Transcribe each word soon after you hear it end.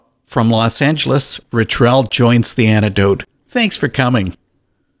From Los Angeles, RichRel joins The Antidote. Thanks for coming.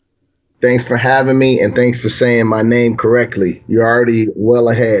 Thanks for having me, and thanks for saying my name correctly. You're already well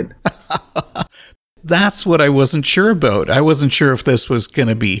ahead. That's what I wasn't sure about. I wasn't sure if this was going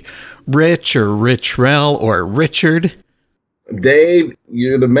to be Rich or RichRel or Richard. Dave,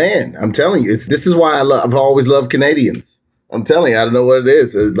 you're the man. I'm telling you, this is why I've always loved Canadians. I'm telling you, I don't know what it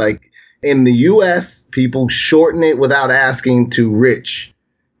is. It's like in the U.S., people shorten it without asking to Rich.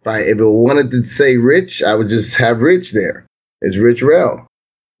 If it wanted to say Rich, I would just have Rich there. It's RichRel,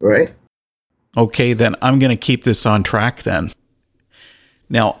 right? Okay, then I'm going to keep this on track then.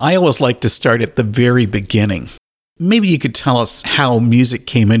 Now, I always like to start at the very beginning. Maybe you could tell us how music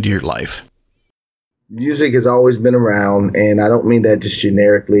came into your life. Music has always been around, and I don't mean that just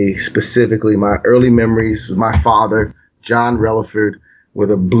generically. Specifically, my early memories with my father, John Relaford,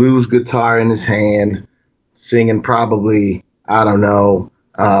 with a blues guitar in his hand, singing probably, I don't know,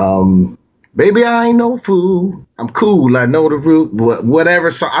 Baby, I ain't no fool. I'm cool. I know the root. Whatever.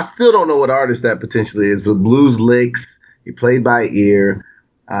 So I still don't know what artist that potentially is, but blues licks. He played by ear.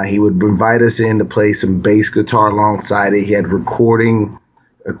 He would invite us in to play some bass guitar alongside it. He had recording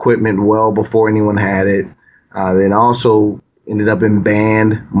equipment well before anyone had it. Then also ended up in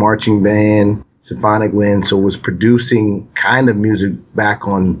band, marching band, symphonic wind. So was producing kind of music back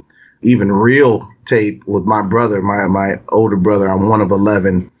on even reel tape with my brother, my older brother. I'm one of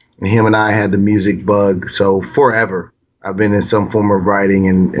 11. And him and I had the music bug. So forever, I've been in some form of writing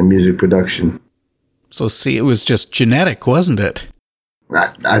and music production. So see, it was just genetic, wasn't it?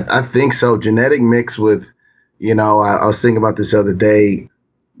 I think so. Genetic mixed with, I was thinking about this the other day.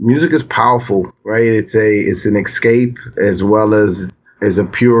 Music is powerful, right? It's an escape as well as a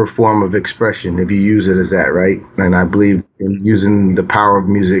pure form of expression if you use it as that, right? And I believe in using the power of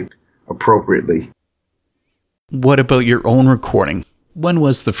music appropriately. What about your own recording? When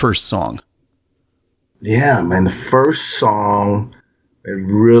was the first song? Yeah, man, the first song that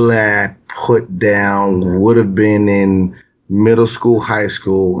really I put down would have been in middle school, high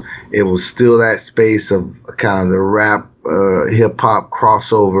school. It was still that space of kind of the rap, hip hop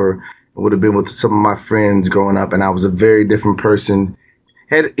crossover. It would have been with some of my friends growing up, and I was a very different person.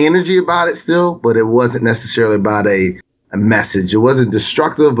 Had energy about it still, but it wasn't necessarily about a message. It wasn't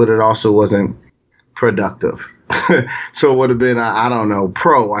destructive, but it also wasn't productive. So it would have been, I don't know,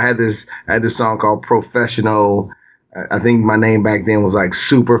 pro. I had this song called Professional. I think my name back then was like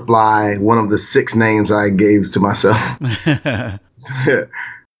Superfly, one of the 6 names I gave to myself.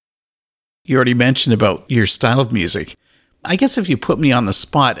 You already mentioned about your style of music. I guess if you put me on the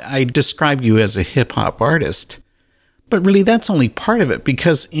spot, I'd describe you as a hip-hop artist. But really, that's only part of it,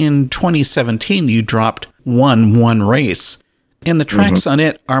 because in 2017, you dropped One Race. And the tracks on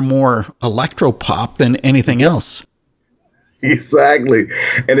it are more electro-pop than anything else. Exactly.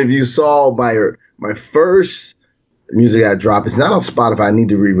 And if you saw my first music I dropped, it's not on Spotify. I need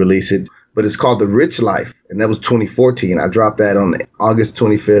to re-release it. But it's called The Rich Life. And that was 2014. I dropped that on August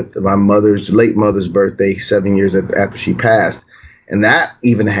 25th of my late mother's birthday, 7 years after she passed. And that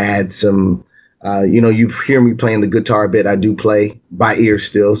even had some, you hear me playing the guitar a bit. I do play by ear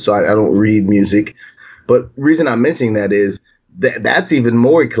still, so I don't read music. But the reason I'm mentioning that is that's even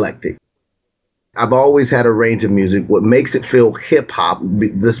more eclectic. I've always had a range of music. What makes it feel hip hop,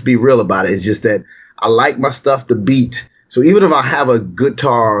 let's be real about it, is just that I like my stuff to beat. So even if I have a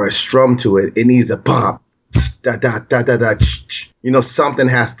guitar or a strum to it, it needs a pop, da da da da da. Something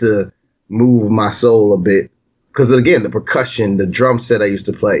has to move my soul a bit. Because again, the percussion, the drum set I used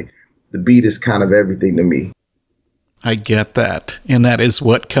to play, the beat is kind of everything to me. I get that. And that is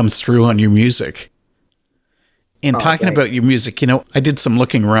what comes through on your music. And talking about your music, I did some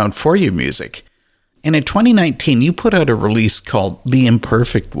looking around for your music. And in 2019, you put out a release called The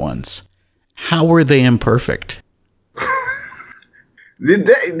Imperfect Ones. How were they imperfect? Dave,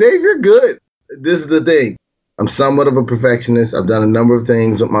 you're good. This is the thing. I'm somewhat of a perfectionist. I've done a number of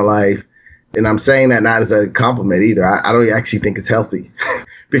things with my life. And I'm saying that not as a compliment either. I don't actually think it's healthy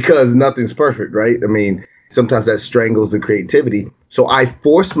because nothing's perfect, right? I mean, sometimes that strangles the creativity. So I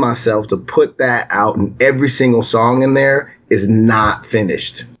forced myself to put that out, and every single song in there is not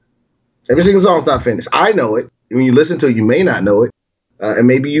finished. Every single song is not finished. I know it. When you listen to it, you may not know it, and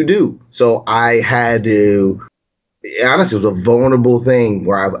maybe you do. So I had to, honestly, it was a vulnerable thing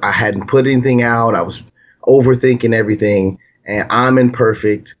where I hadn't put anything out. I was overthinking everything, and I'm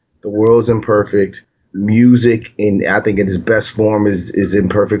imperfect. The world's imperfect. Music, I think in its best form, is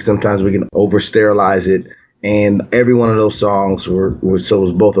imperfect. Sometimes we can over-sterilize it. And every one of those songs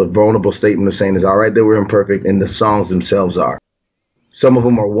was both a vulnerable statement of saying it's all right that we're imperfect, and the songs themselves are. Some of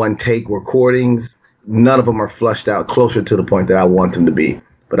them are one-take recordings. None of them are flushed out closer to the point that I want them to be.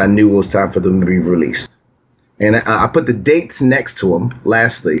 but I knew it was time for them to be released. And I put the dates next to them,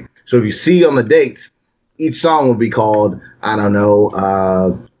 lastly. So if you see on the dates, each song will be called, I don't know,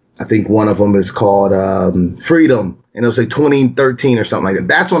 I think one of them is called Freedom, and it'll say 2013 or something like that.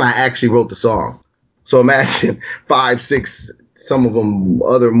 That's when I actually wrote the song. So imagine 5, 6, some of them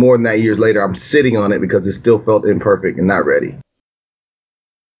other more than that years later, I'm sitting on it because it still felt imperfect and not ready.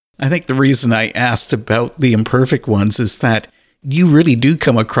 I think the reason I asked about the imperfect ones is that you really do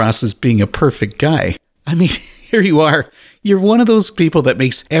come across as being a perfect guy. I mean, here you are. You're one of those people that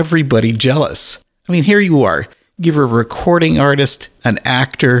makes everybody jealous. I mean, here you are. You're a recording artist, an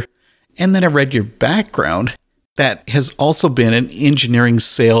actor, and then I read your background that has also been in engineering,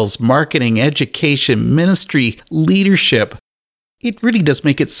 sales, marketing, education, ministry, leadership. It really does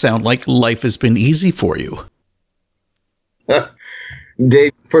make it sound like life has been easy for you.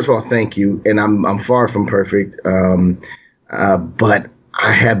 Dave, first of all, thank you. And I'm far from perfect, but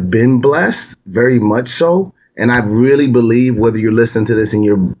I have been blessed, very much so. And I really believe, whether you're listening to this in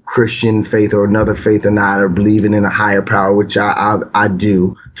your Christian faith or another faith or not, or believing in a higher power, which I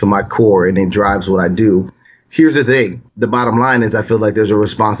do to my core, and it drives what I do. Here's the thing. The bottom line is I feel like there's a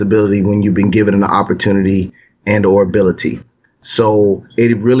responsibility when you've been given an opportunity and or ability. So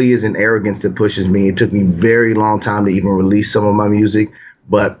it really isn't arrogance that pushes me. It took me a very long time to even release some of my music,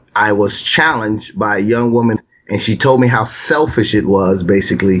 but I was challenged by a young woman, and she told me how selfish it was,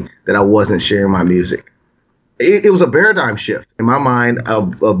 basically, that I wasn't sharing my music. It was a paradigm shift in my mind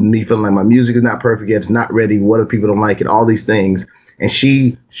of me feeling like my music is not perfect yet, it's not ready, what if people don't like it, all these things. And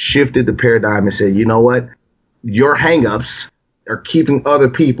she shifted the paradigm and said, you know what? Your hangups are keeping other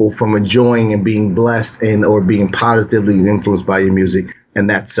people from enjoying and being blessed and or being positively influenced by your music, and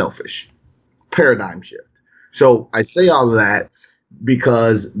that's selfish. Paradigm shift. So I say all of that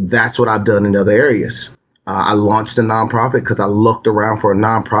because that's what I've done in other areas. I launched a nonprofit because I looked around for a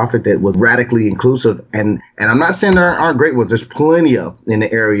nonprofit that was radically inclusive. And I'm not saying there aren't great ones. There's plenty of in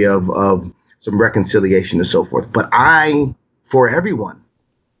the area of some reconciliation and so forth. But for everyone.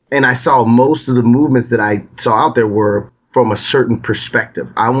 And I saw most of the movements that I saw out there were from a certain perspective.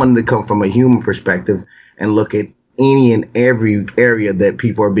 I wanted to come from a human perspective and look at any and every area that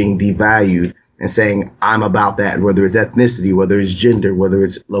people are being devalued and saying, I'm about that, whether it's ethnicity, whether it's gender, whether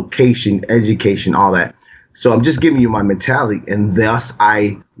it's location, education, all that. So I'm just giving you my mentality. And thus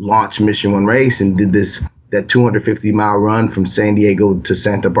I launched Mission One Race and did that 250-mile run from San Diego to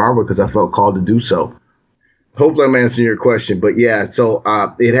Santa Barbara because I felt called to do so. Hopefully I'm answering your question. But yeah, so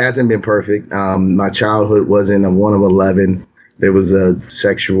it hasn't been perfect. My childhood wasn't one of 11. There was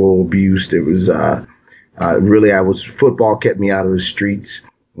sexual abuse. There was football kept me out of the streets.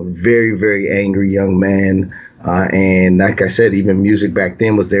 A very, very angry young man. And like I said, even music back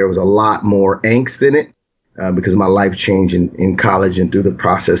then was a lot more angst in it. Because my life changed in college and through the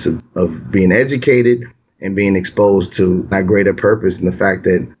process of being educated and being exposed to that greater purpose and the fact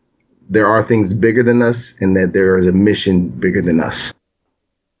that there are things bigger than us and that there is a mission bigger than us.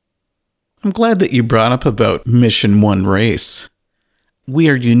 I'm glad that you brought up about Mission One Race. We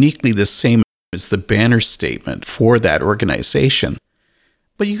are uniquely the same as the banner statement for that organization.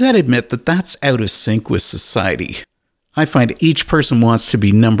 But you got to admit that that's out of sync with society. I find each person wants to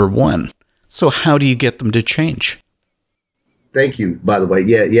be number one. So how do you get them to change? Thank you, by the way.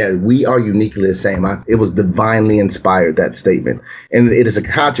 Yeah, we are uniquely the same. It was divinely inspired, that statement. And it is a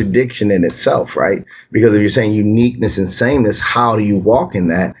contradiction in itself, right? Because if you're saying uniqueness and sameness, how do you walk in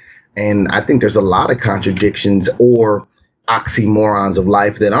that? And I think there's a lot of contradictions or oxymorons of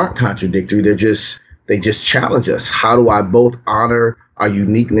life that aren't contradictory. They just challenge us. How do I both honor our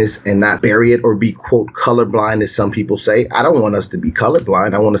uniqueness and not bury it or be, quote, colorblind, as some people say? I don't want us to be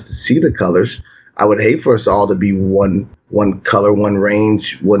colorblind. I want us to see the colors. I would hate for us all to be one color, one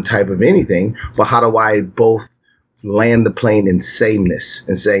range, one type of anything. But how do I both land the plane in sameness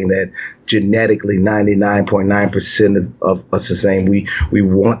and saying that genetically 99.9% of us are the same? We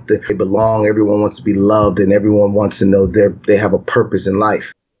want to belong. Everyone wants to be loved, and everyone wants to know they have a purpose in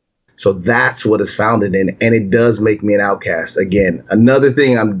life. So that's what it's founded in. And it does make me an outcast. Again, another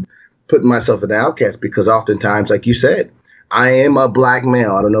thing, I'm putting myself in an outcast because oftentimes, like you said, I am a black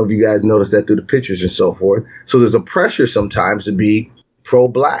male. I don't know if you guys noticed that through the pictures and so forth. So there's a pressure sometimes to be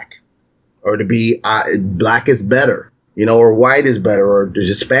pro-black or to be black is better, or white is better, or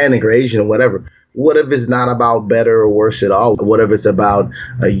Hispanic or Asian or whatever. What if it's not about better or worse at all? What if it's about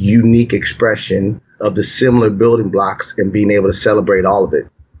a unique expression of the similar building blocks and being able to celebrate all of it?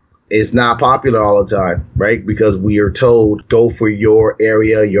 It's not popular all the time, right? Because we are told, go for your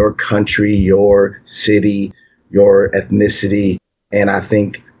area, your country, your city, your ethnicity. And I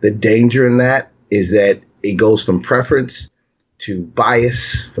think the danger in that is that it goes from preference to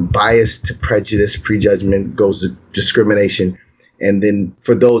bias, from bias to prejudice, prejudgment goes to discrimination. And then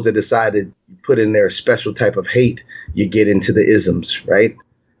for those that decided to put in their special type of hate, you get into the isms, right?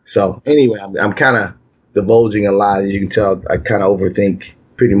 So anyway, I'm kind of divulging a lot. As you can tell, I kind of overthink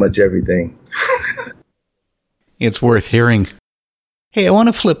pretty much everything. It's worth hearing. Hey, I want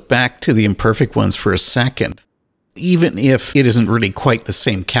to flip back to the Imperfect Ones for a second. Even if it isn't really quite the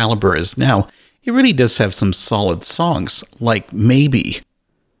same caliber as now, it really does have some solid songs, like Maybe.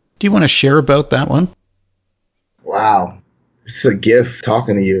 Do you want to share about that one? Wow. It's a gift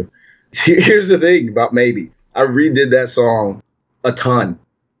talking to you. Here's the thing about Maybe. I redid that song a ton.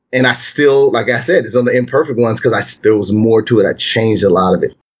 And I still, like I said, it's on the Imperfect Ones because there was more to it. I changed a lot of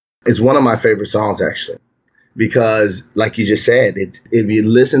it. It's one of my favorite songs, actually, because like you just said, if you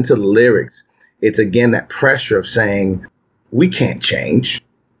listen to the lyrics, it's again that pressure of saying, we can't change.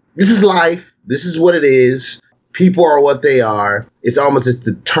 This is life. This is what it is. People are what they are. It's almost this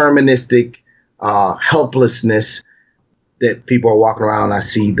deterministic helplessness that people are walking around. I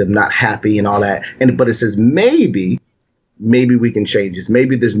see them not happy and all that. But it says, maybe we can change this.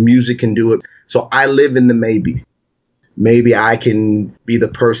 Maybe this music can do it. So I live in the maybe. Maybe I can be the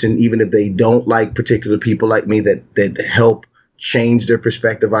person, even if they don't like particular people like me, that help change their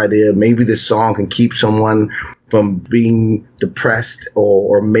perspective idea. Maybe this song can keep someone from being depressed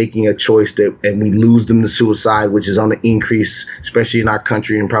or making a choice and we lose them to suicide, which is on the increase, especially in our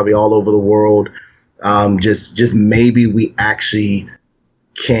country and probably all over the world. Just maybe we actually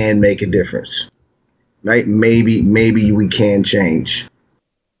can make a difference, right? Maybe we can change.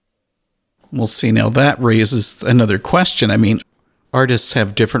 We'll see. Now that raises another question. I mean, artists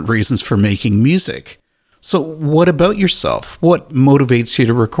have different reasons for making music. So what about yourself? What motivates you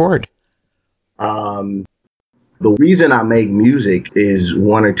to record? The reason I make music is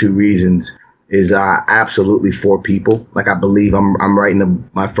one or two reasons. Is absolutely for people. Like I believe I'm writing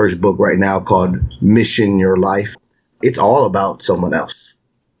my first book right now called Mission Your Life. It's all about someone else.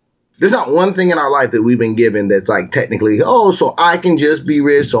 There's not one thing in our life that we've been given that's like technically, so I can just be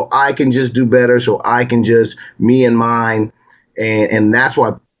rich, so I can just do better, so I can just me and mine. And that's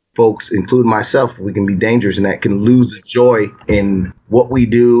why folks, including myself, we can be dangerous in that, can lose the joy in what we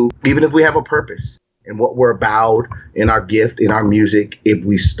do, even if we have a purpose and what we're about in our gift, in our music, if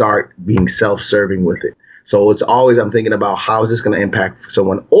we start being self-serving with it. So it's always, I'm thinking about how is this going to impact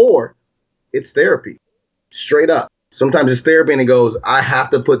someone, or it's therapy, straight up. Sometimes it's therapy and it goes, I have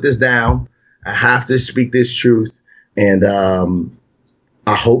to put this down. I have to speak this truth. And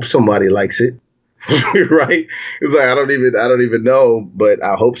I hope somebody likes it. Right? It's like, I don't even know, but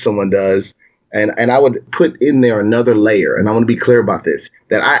I hope someone does. And I would put in there another layer. And I want to be clear about this,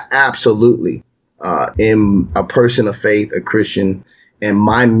 that I absolutely am a person of faith, a Christian. And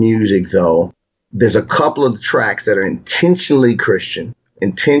my music, though, there's a couple of tracks that are intentionally Christian,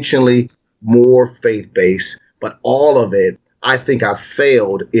 intentionally more faith-based. But all of it, I think I've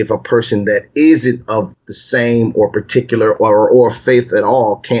failed if a person that isn't of the same or particular or faith at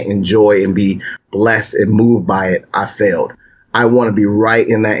all can't enjoy and be blessed and moved by it. I failed. I want to be right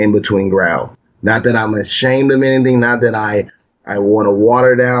in that in-between ground. Not that I'm ashamed of anything, not that I want to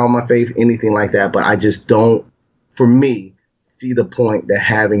water down my faith, anything like that, but I just don't, for me, see the point that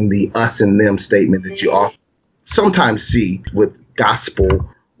having the us and them statement that you often sometimes see with gospel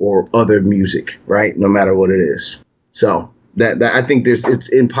or other music, right? No matter what it is. So that I think it's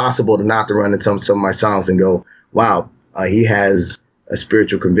impossible to not to run into some of my songs and go, wow, he has a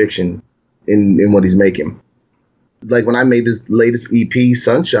spiritual conviction in what he's making. Like when I made this latest EP,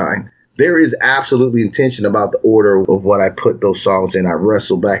 Sunshine, there is absolutely intention about the order of what I put those songs in. I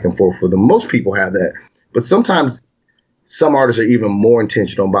wrestle back and forth with them. Most people have that. But sometimes some artists are even more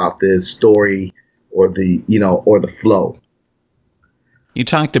intentional about the story or the flow. You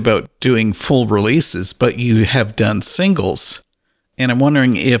talked about doing full releases, but you have done singles. And I'm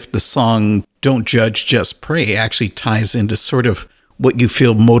wondering if the song Don't Judge, Just Pray actually ties into sort of what you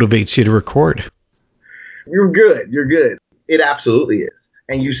feel motivates you to record. You're good. It absolutely is.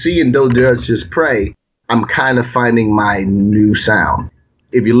 And you see in Don't Judge, Just Pray, I'm kind of finding my new sound.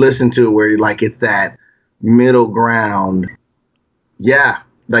 If you listen to it where like it's that middle ground, yeah,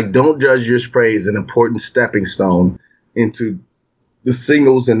 like Don't Judge, Just Pray is an important stepping stone into the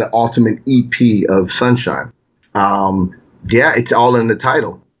singles and the ultimate EP of Sunshine. It's all in the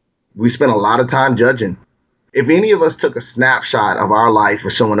title. We spent a lot of time judging. If any of us took a snapshot of our life or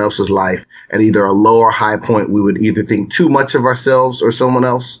someone else's life at either a low or high point, we would either think too much of ourselves or someone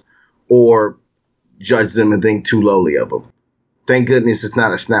else or judge them and think too lowly of them. Thank goodness it's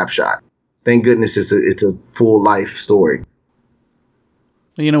not a snapshot. Thank goodness it's a full life story.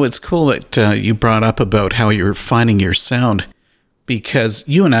 You know, it's cool that you brought up about how you're finding your sound. because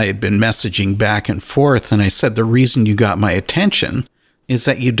you and I had been messaging back and forth, and I said the reason you got my attention is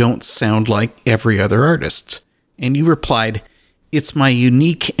that you don't sound like every other artist. And you replied, "It's my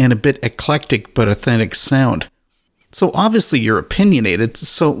unique and a bit eclectic but authentic sound." So obviously you're opinionated,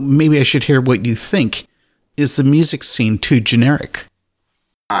 so maybe I should hear what you think. Is the music scene too generic?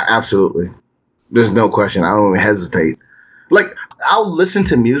 Absolutely. There's no question. I don't even hesitate. Like, I'll listen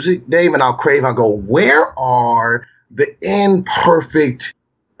to music, Dave, and I'll go, where are the imperfect,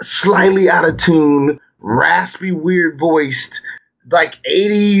 slightly out of tune, raspy, weird voiced, like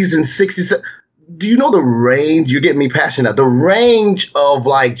 80s and 60s? Do you know the range? You're getting me passionate. The range of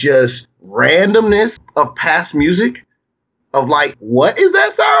like just randomness of past music, of like, what is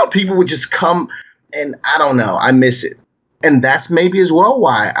that sound? People would just come, and I don't know. I miss it. And that's maybe as well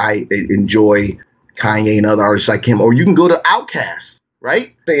why I enjoy Kanye and other artists like him. Or you can go to Outkast,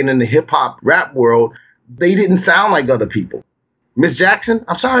 right? And in the hip hop rap world, they didn't sound like other people. Miss Jackson,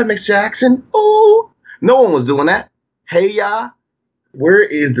 I'm sorry, Miss Jackson. Oh, no one was doing that. Hey, y'all, where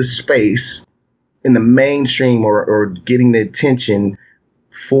is the space in the mainstream or getting the attention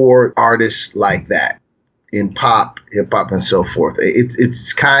for artists like that in pop, hip hop, and so forth?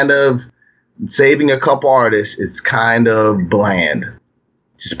 It's kind of saving a couple artists. It's kind of bland.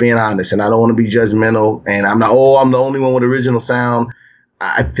 Just being honest, and I don't want to be judgmental. And I'm the only one with original sound.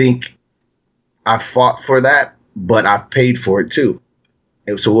 I think I fought for that, but I paid for it too.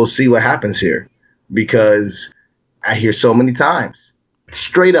 And so we'll see what happens here, because I hear so many times,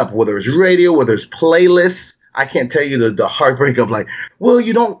 straight up, whether it's radio, whether it's playlists, I can't tell you the heartbreak of like, well,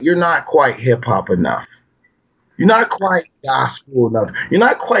 you're not quite hip hop enough. You're not quite gospel enough.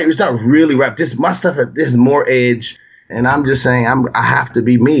 It's not really rap. My stuff, this is more edge. And I'm just saying, I have to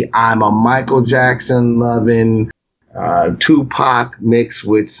be me. I'm a Michael Jackson loving, Tupac mixed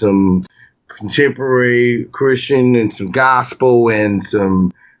with some contemporary Christian and some gospel and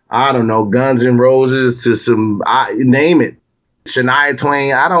some, I don't know, Guns N' Roses to some, name it. Shania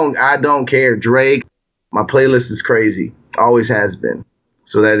Twain. I don't care. Drake. My playlist is crazy. Always has been.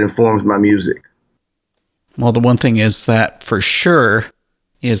 So that informs my music. Well, the one thing is that for sure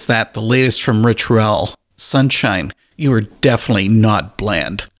is that the latest from RichRel, Sunshine, you are definitely not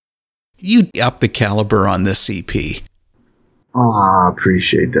bland. You up the caliber on this EP. Oh, I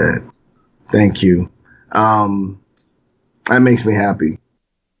appreciate that. Thank you. That makes me happy.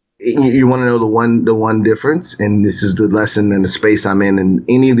 You want to know the one difference, and this is the lesson and the space I'm in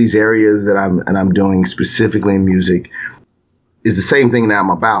any of these areas that I'm doing specifically in music, is the same thing that I'm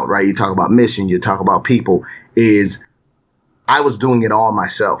about, right? You talk about mission, you talk about people, is I was doing it all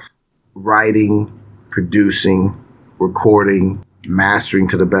myself. Writing, producing, recording, mastering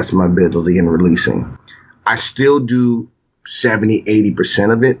to the best of my ability, and releasing. I still do 70,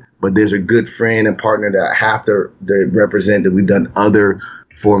 80% of it, but there's a good friend and partner that I have to represent, that we've done other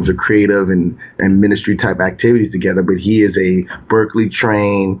forms of creative and ministry type activities together. But he is a Berkeley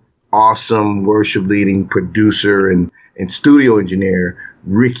trained, awesome worship leading producer and studio engineer,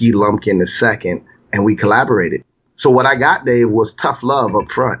 Ricky Lumpkin II, and we collaborated. So what I got, Dave, was tough love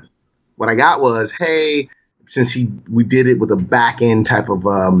up front. What I got was, hey, since we did it with a back end type of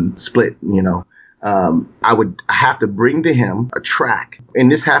split, I would have to bring to him a track,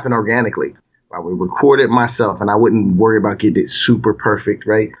 and this happened organically. I would record it myself, and I wouldn't worry about getting it super perfect,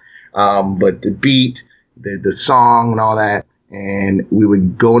 right? But the beat, the song, and all that, and we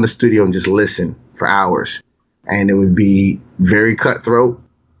would go in the studio and just listen for hours, and it would be very cutthroat.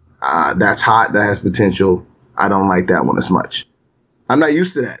 That's hot. That has potential. I don't like that one as much. I'm not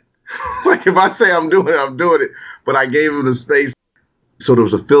used to that. Like, if I say I'm doing it. But I gave him the space. So there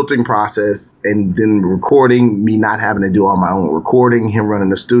was a filtering process, and then recording, me not having to do all my own recording, him running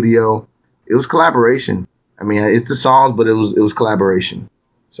the studio. It was collaboration. I mean, it's the songs, but it was collaboration.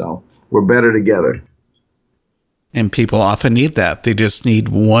 So we're better together. And people often need that. They just need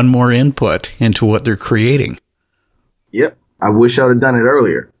one more input into what they're creating. Yep. I wish I would have done it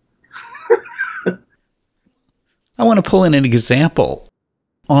earlier. I want to pull in an example.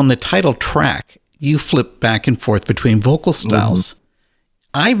 On the title track, you flip back and forth between vocal styles. Mm-hmm.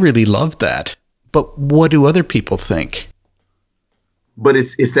 I really loved that. But what do other people think? But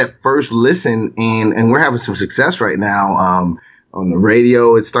it's that first listen, and we're having some success right now on the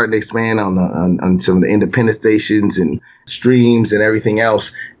radio. It's starting to expand on some of the independent stations and streams and everything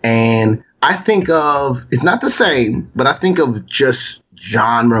else. And I think of, it's not the same, but I think of just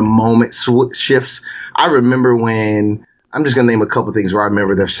genre moment shifts. I remember when, I'm just going to name a couple things where I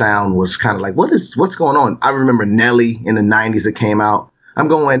remember their sound was kind of like, what's going on? I remember Nelly in the 90s that came out. I'm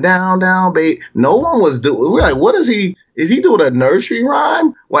going down, down, babe. No one was doing, we're like, what is he is he doing a nursery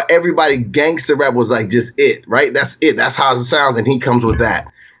rhyme? While everybody gangster rap was like just it, right? That's it. That's how it sounds, and he comes with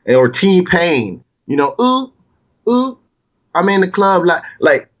that. Or T-Pain, ooh, ooh, I'm in the club,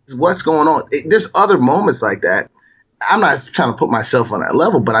 like what's going on? There's other moments like that. I'm not trying to put myself on that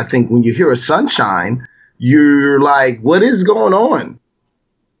level, but I think when you hear a Sunshine, you're like, what is going on?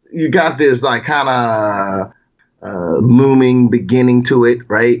 You got this like kind of looming beginning to it,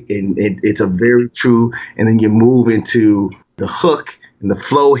 right? And it's a very true. And then you move into the hook, and the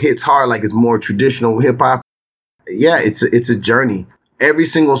flow hits hard, like it's more traditional hip hop. Yeah, it's a journey. Every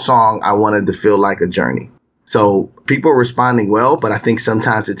single song I wanted to feel like a journey. So people are responding well, but I think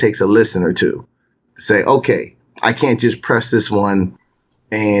sometimes it takes a listen or two to say, okay, I can't just press this one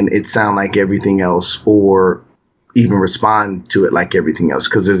and it sound like everything else, or even respond to it like everything else,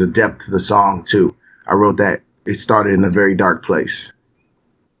 because there's a depth to the song too. I wrote that it started in a very dark place.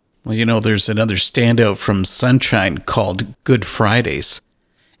 Well, there's another standout from Sunshine called Good Fridays.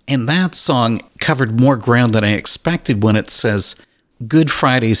 And that song covered more ground than I expected when it says, Good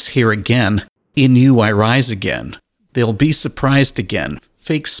Fridays here again. In you I rise again. They'll be surprised again.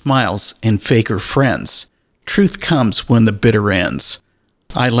 Fake smiles and faker friends. Truth comes when the bitter ends.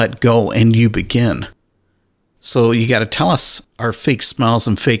 I let go and you begin. So you got to tell us, are fake smiles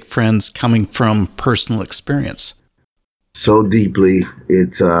and fake friends coming from personal experience? So deeply,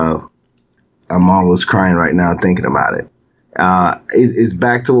 I'm almost crying right now thinking about it. It's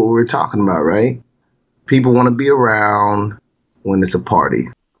back to what we were talking about, right? People want to be around when it's a party.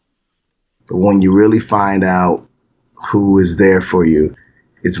 But when you really find out who is there for you,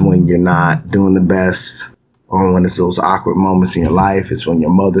 it's when you're not doing the best, or when it's those awkward moments in your life. It's when your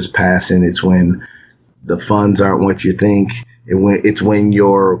mother's passing. It's when the funds aren't what you think. It's when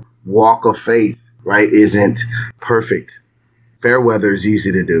your walk of faith, right, isn't perfect. Fair weather is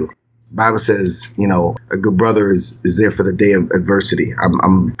easy to do. Bible says, a good brother is there for the day of adversity.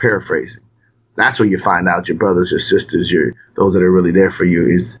 I'm paraphrasing. That's where you find out your brothers, your sisters, those that are really there for you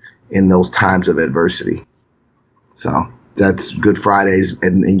is in those times of adversity. So that's Good Fridays,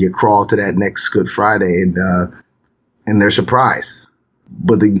 and you crawl to that next Good Friday, and they're surprised.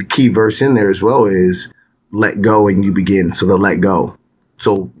 But the key verse in there as well is let go and you begin. So they'll let go.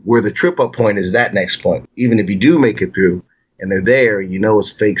 So where the trip up point is that next point. Even if you do make it through and they're there,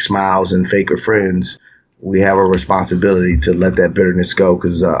 it's fake smiles and faker friends. We have a responsibility to let that bitterness go,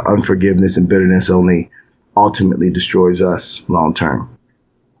 because unforgiveness and bitterness only ultimately destroys us long term.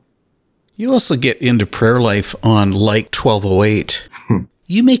 You also get into prayer life on Like 1208.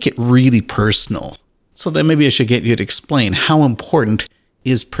 You make it really personal. So then maybe I should get you to explain, how important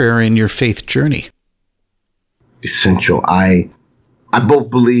is prayer in your faith journey? Essential. I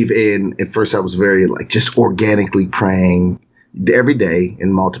both believe in, at first I was very just organically praying every day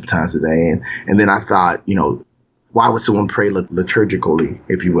and multiple times a day. And then I thought, why would someone pray liturgically,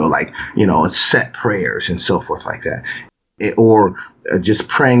 if you will, set prayers and so forth like that? Or just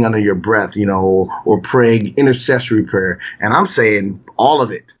praying under your breath, or praying intercessory prayer. And I'm saying all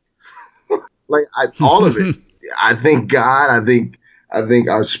of it. All of it. I think God, I think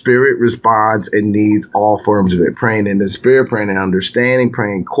our spirit responds and needs all forms of it. Praying in the spirit, praying in understanding,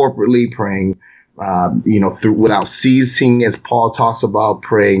 praying corporately, praying, through without ceasing, as Paul talks about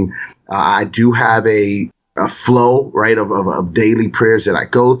praying. I do have a flow, right, of daily prayers that I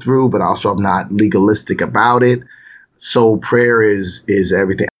go through, but also I'm not legalistic about it. So prayer is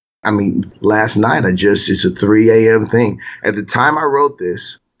everything. I mean, last night it's a 3 a.m. thing. At the time I wrote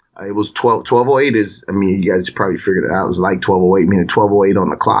this, it was 12:08 is, you guys probably figured it out. It was like 12:08, meaning 12:08 on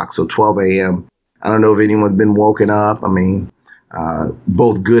the clock. So 12 a.m. I don't know if anyone's been woken up.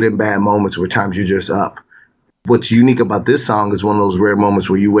 Both good and bad moments were times you're just up. What's unique about this song is one of those rare moments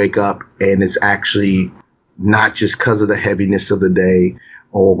where you wake up and it's actually not just because of the heaviness of the day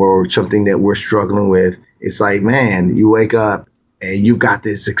or something that we're struggling with. It's like, man, you wake up and you've got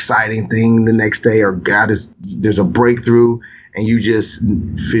this exciting thing the next day, or there's a breakthrough, and you just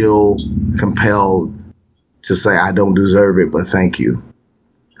feel compelled to say, I don't deserve it, but thank you.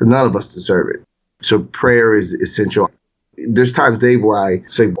 Because none of us deserve it. So prayer is essential. There's times, Dave, where I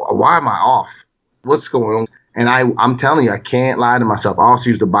say, why am I off? What's going on? And I'm telling you, I can't lie to myself. I also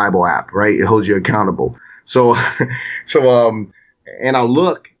use the Bible app, right? It holds you accountable. So, and I'll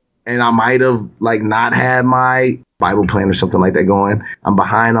look, and I might have not had my Bible plan or something like that going. I'm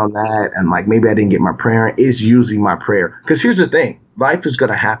behind on that. And maybe I didn't get my prayer. It's usually my prayer. Because here's the thing, life is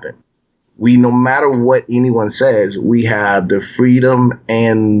going to happen. No matter what anyone says, we have the freedom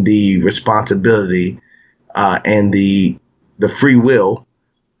and the responsibility and the free will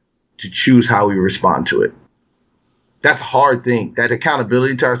to choose how we respond to it. That's a hard thing, that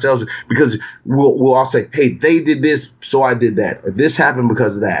accountability to ourselves, because we'll all say, hey, they did this, so I did that, or this happened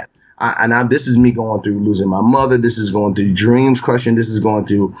because of that. This is me going through losing my mother. This is going through dreams crushing. This is going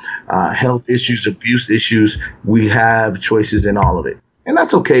through health issues, abuse issues. We have choices in all of it. And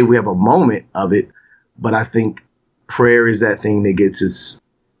that's okay. We have a moment of it. But I think prayer is that thing that gets us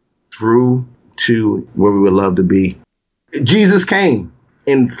through to where we would love to be. Jesus came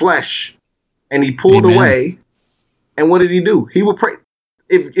in flesh and he pulled Amen. away. And what did he do? He would pray.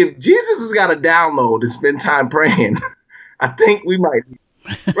 If Jesus has got to download and spend time praying, I think we might,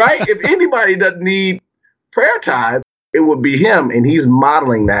 right? If anybody doesn't need prayer time, it would be him. And he's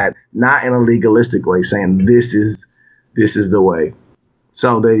modeling that, not in a legalistic way, saying this is the way.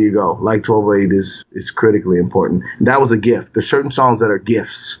 So there you go. Like 1208 is critically important. And that was a gift. There's certain songs that are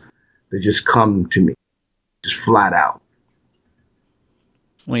gifts that just come to me, just flat out.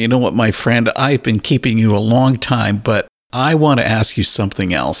 Well, you know what, my friend? I've been keeping you a long time, but I want to ask you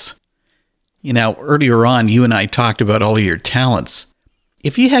something else. You know, earlier on, you and I talked about all of your talents.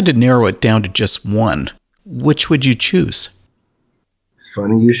 If you had to narrow it down to just one, which would you choose? It's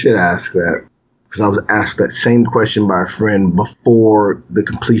funny you should ask that, because I was asked that same question by a friend before the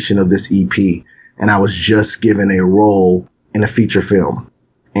completion of this EP, and I was just given a role in a feature film.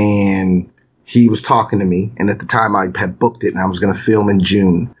 And he was talking to me, and at the time I had booked it, and I was going to film in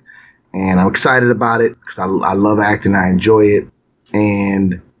June. And I'm excited about it because I love acting. I enjoy it.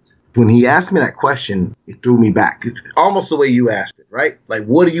 And when he asked me that question, it threw me back. It's almost the way you asked it, right? Like,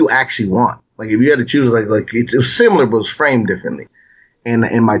 what do you actually want? Like, if you had to choose, like it was similar, but it was framed differently. And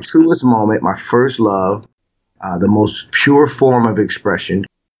in my truest moment, my first love, the most pure form of expression,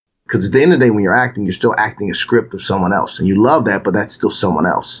 because at the end of the day, when you're acting, you're still acting a script of someone else. And you love that, but that's still someone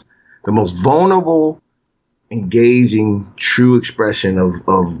else. The most vulnerable, engaging, true expression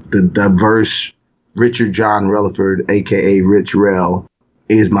of the diverse Richard John Relaford, a.k.a. RichRel,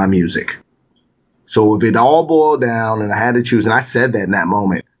 is my music. So if it all boiled down and I had to choose, and I said that in that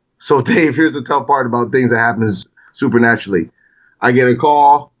moment. So Dave, here's the tough part about things that happens supernaturally. I get a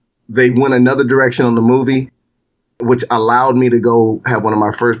call. They went another direction on the movie, which allowed me to go have one of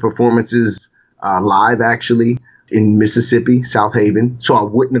my first performances live, actually, in Mississippi, South Haven. So I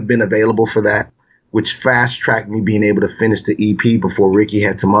wouldn't have been available for that, which fast-tracked me being able to finish the EP before Ricky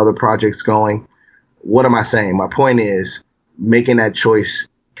had some other projects going. What am I saying? My point is making that choice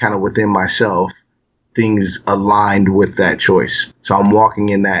kind of within myself, things aligned with that choice. So I'm walking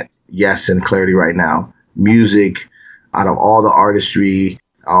in that yes and clarity right now. Music, out of all the artistry,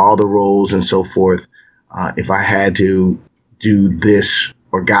 all the roles and so forth, if I had to do this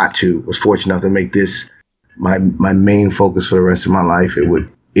or was fortunate enough to make this my main focus for the rest of my life,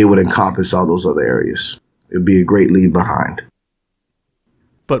 it would encompass all those other areas. It would be a great leave behind.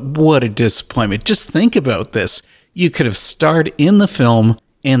 But what a disappointment. Just think about this. You could have starred in the film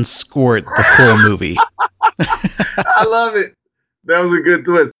and scored the whole movie. I love it. That was a good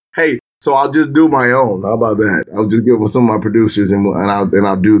twist. Hey, so I'll just do my own. How about that? I'll just get with some of my producers and I'll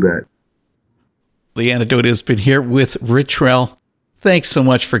do that. The Antidote has been here with RichRel. Thanks so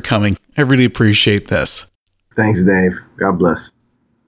much for coming. I really appreciate this. Thanks, Dave. God bless.